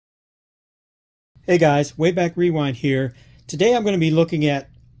Hey guys, Wayback Rewind here. Today I'm going to be looking at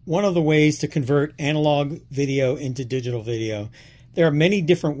one of the ways to convert analog video into digital video. There are many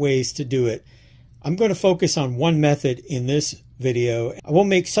different ways to do it. I'm going to focus on one method in this video. I will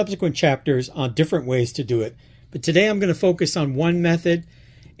make subsequent chapters on different ways to do it. But today I'm going to focus on one method,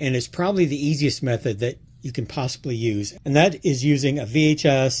 and it's probably the easiest method that you can possibly use. And that is using a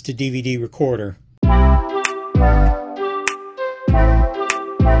VHS to DVD recorder.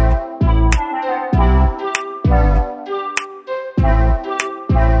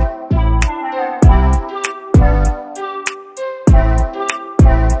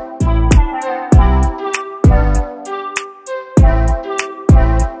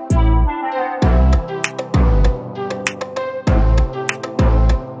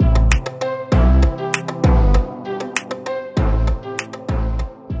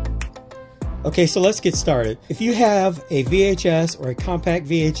 Okay, so let's get started. If you have a VHS or a compact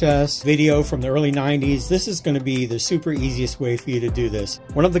VHS video from the early 90s, this is going to be the super easiest way for you to do this.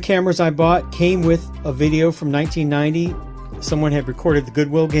 One of the cameras I bought came with a video from 1990. Someone had recorded the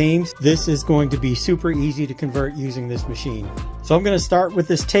Goodwill games. This is going to be super easy to convert using this machine. So I'm going to start with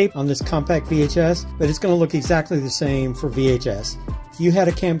this tape on this compact VHS, but it's going to look exactly the same for VHS. If you had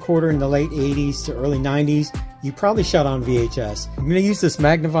a camcorder in the late 80s to early 90s, you probably shot on VHS. I'm going to use this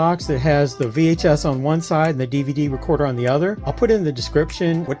Magnavox that has the VHS on one side and the DVD recorder on the other. I'll put in the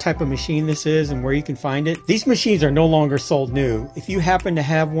description what type of machine this is and where you can find it. These machines are no longer sold new. If you happen to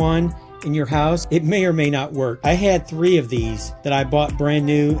have one in your house, it may or may not work. I had 3 of these that I bought brand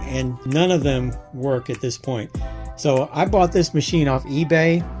new and none of them work at this point. So I bought this machine off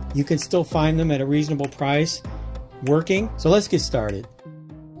eBay. You can still find them at a reasonable price working. So let's get started.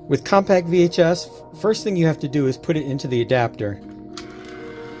 With compact VHS, first thing you have to do is put it into the adapter.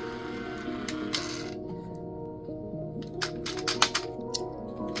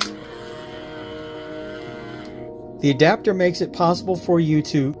 The adapter makes it possible for you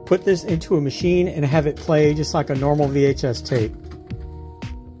to put this into a machine and have it play just like a normal VHS tape.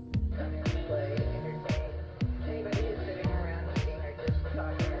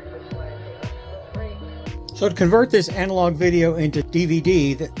 So to convert this analog video into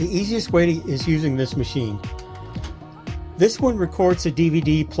DVD, the easiest way is using this machine. This one records a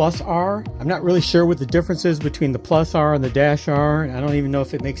DVD plus R. I'm not really sure what the difference is between the plus R and the dash R. I don't even know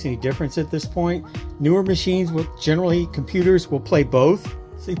if it makes any difference at this point. Newer machines, generally computers will play both.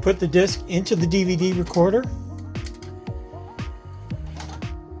 So you put the disc into the DVD recorder.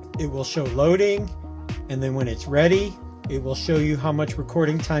 It will show loading, and then when it's ready, it will show you how much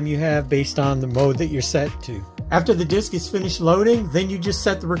recording time you have based on the mode that you're set to. After the disc is finished loading, then you just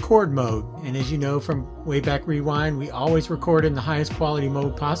set the record mode. And as you know from Wayback Rewind, we always record in the highest quality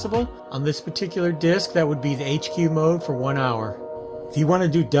mode possible. On this particular disc, that would be the HQ mode for 1 hour. If you want to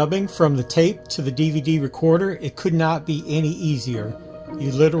do dubbing from the tape to the DVD recorder, it could not be any easier.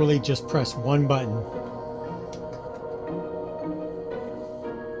 You literally just press one button.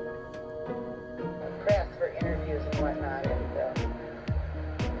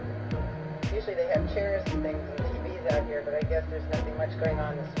 Usually they have chairs and things and TVs out here, but I guess there's nothing much going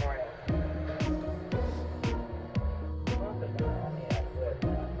on this morning.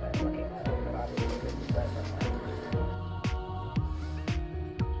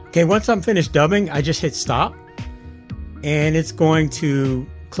 Okay, once I'm finished dubbing, I just hit stop, and it's going to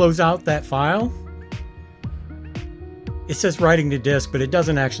close out that file. It says writing to disk, but it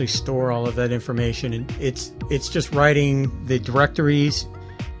doesn't actually store all of that information. And it's just writing the directories,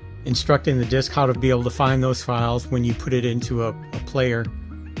 instructing the disk how to be able to find those files when you put it into a player.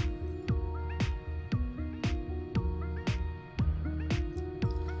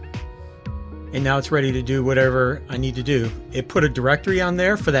 And now it's ready to do whatever I need to do. It put a directory on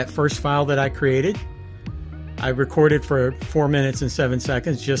there for that first file that I created. I recorded for 4 minutes and 7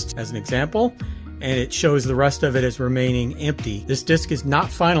 seconds just as an example, and it shows the rest of it as remaining empty. This disc is not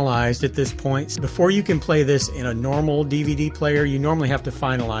finalized at this point. Before you can play this in a normal DVD player, you normally have to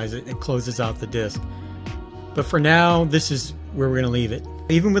finalize it. It closes out the disc. But for now, this is where we're going to leave it.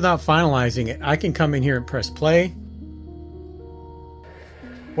 Even without finalizing it, I can come in here and press play.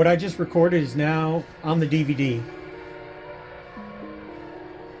 What I just recorded is now on the DVD.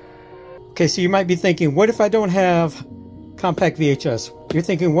 Okay, so you might be thinking, what if I don't have compact VHS? You're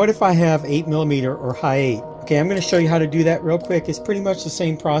thinking, what if I have 8mm or high 8? Okay, I'm going to show you how to do that real quick. It's pretty much the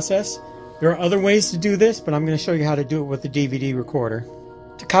same process. There are other ways to do this, but I'm going to show you how to do it with the DVD recorder.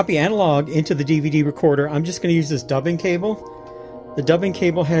 To copy analog into the DVD recorder, I'm just going to use this dubbing cable. The dubbing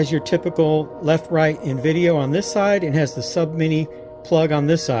cable has your typical left, right, and video on this side, and has the sub-mini plug on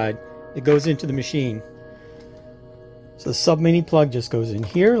this side that goes into the machine. So the sub-mini plug just goes in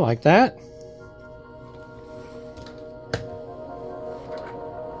here like that.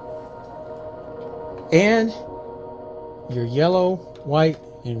 And your yellow, white,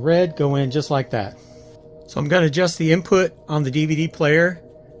 and red go in just like that. So I'm going to adjust the input on the DVD player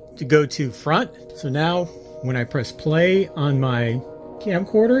to go to front. So now when I press play on my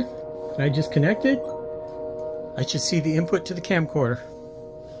camcorder that I just connected, I should see the input to the camcorder.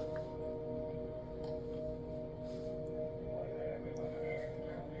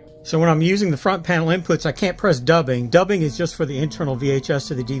 So when I'm using the front panel inputs, I can't press dubbing. Dubbing is just for the internal VHS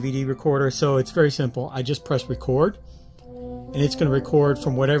to the DVD recorder, so it's very simple. I just press record, and it's going to record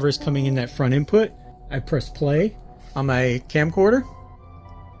from whatever is coming in that front input. I press play on my camcorder,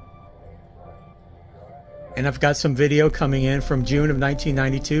 and I've got some video coming in from June of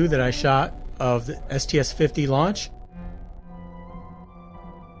 1992 that I shot of the STS-50 launch.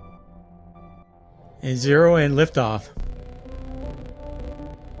 And 0 and liftoff.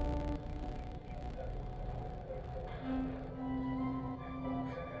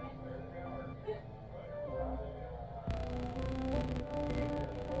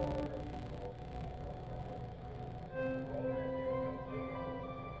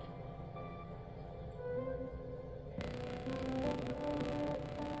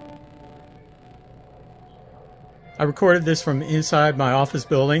 I recorded this from inside my office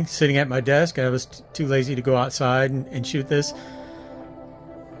building, sitting at my desk. I was too lazy to go outside and shoot this.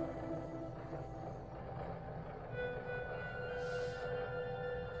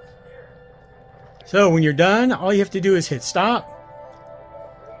 So when you're done, all you have to do is hit stop.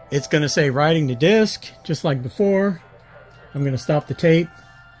 It's going to say writing to disk, just like before. I'm going to stop the tape.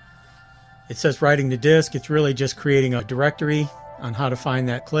 It says writing to disk. It's really just creating a directory on how to find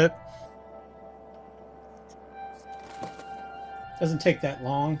that clip. Doesn't take that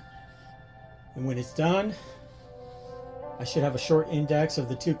long, and when it's done, I should have a short index of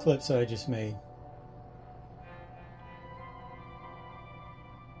the 2 clips that I just made.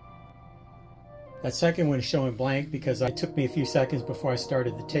 That second one is showing blank because it took me a few seconds before I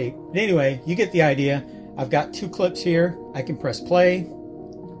started the tape. But anyway, you get the idea. I've got 2 clips here. I can press play,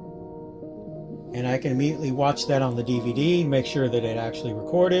 and I can immediately watch that on the DVD, make sure that it actually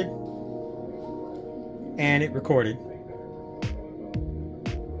recorded, and it recorded.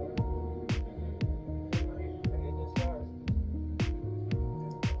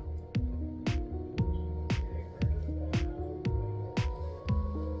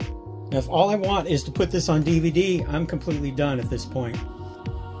 Now, if all I want is to put this on DVD, I'm completely done at this point.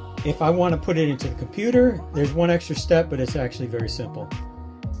 If I want to put it into the computer, there's one extra step, but it's actually very simple.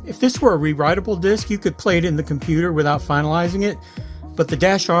 If this were a rewritable disc, you could play it in the computer without finalizing it, but the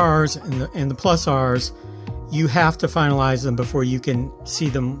 -Rs and the +Rs, you have to finalize them before you can see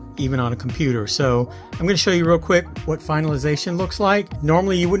them even on a computer. So I'm going to show you real quick what finalization looks like.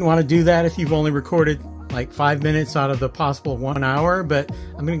 Normally you wouldn't want to do that if you've only recorded like 5 minutes out of the possible 1 hour, but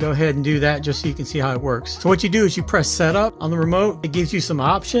I'm going to go ahead and do that just so you can see how it works. So what you do is you press setup on the remote. It gives you some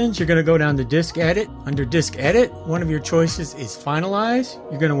options. You're going to go down to disk edit. Under disk edit, one of your choices is finalize.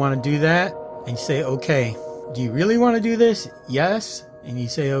 You're going to want to do that and you say okay. Do you really want to do this? Yes. And you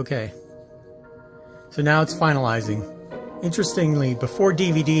say okay. So now it's finalizing. Interestingly, before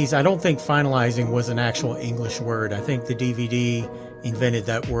DVDs, I don't think finalizing was an actual English word. I think the DVD invented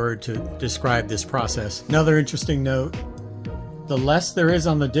that word to describe this process. Another interesting note, the less there is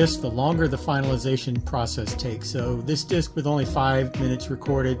on the disc, the longer the finalization process takes. So this disc with only 5 minutes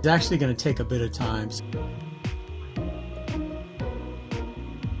recorded is actually going to take a bit of time.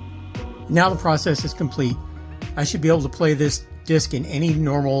 Now the process is complete. I should be able to play this disc in any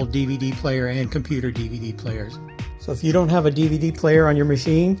normal DVD player and computer DVD players. So if you don't have a DVD player on your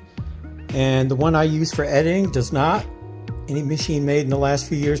machine, and the one I use for editing does not, any machine made in the last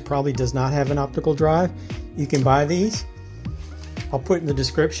few years probably does not have an optical drive, you can buy these. I'll put in the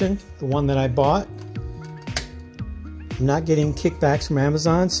description the one that I bought. I'm not getting kickbacks from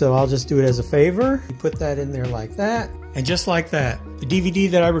Amazon, so I'll just do it as a favor. You put that in there like that, and just like that, the DVD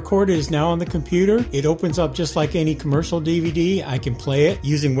that I recorded is now on the computer. It opens up just like any commercial DVD. I can play it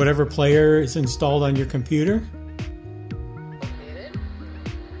using whatever player is installed on your computer.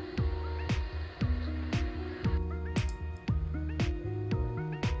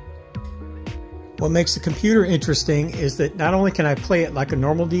 What makes the computer interesting is that not only can I play it like a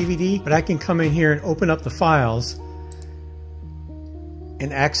normal DVD, but I can come in here and open up the files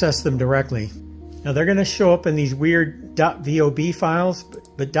and access them directly. Now they're going to show up in these weird .vob files,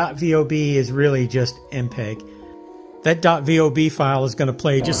 but .vob is really just MPEG. That .vob file is going to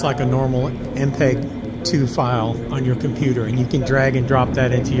play just like a normal MPEG 2 file on your computer, and you can drag and drop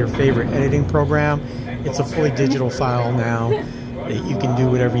that into your favorite editing program. It's a fully digital file now that you can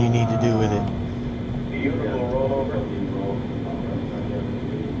do whatever you need to do with it.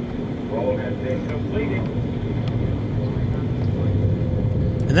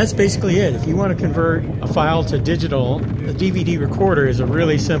 And that's basically it. If you want to convert a file to digital, the DVD recorder is a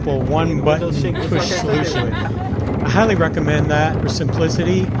really simple one-button push solution. I highly recommend that for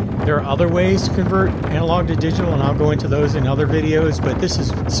simplicity. There are other ways to convert analog to digital, and I'll go into those in other videos, but this is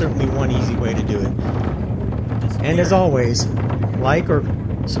certainly one easy way to do it. And as always, like or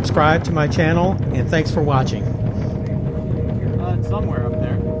subscribe to my channel, and thanks for watching. It's somewhere up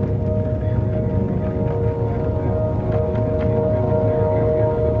there.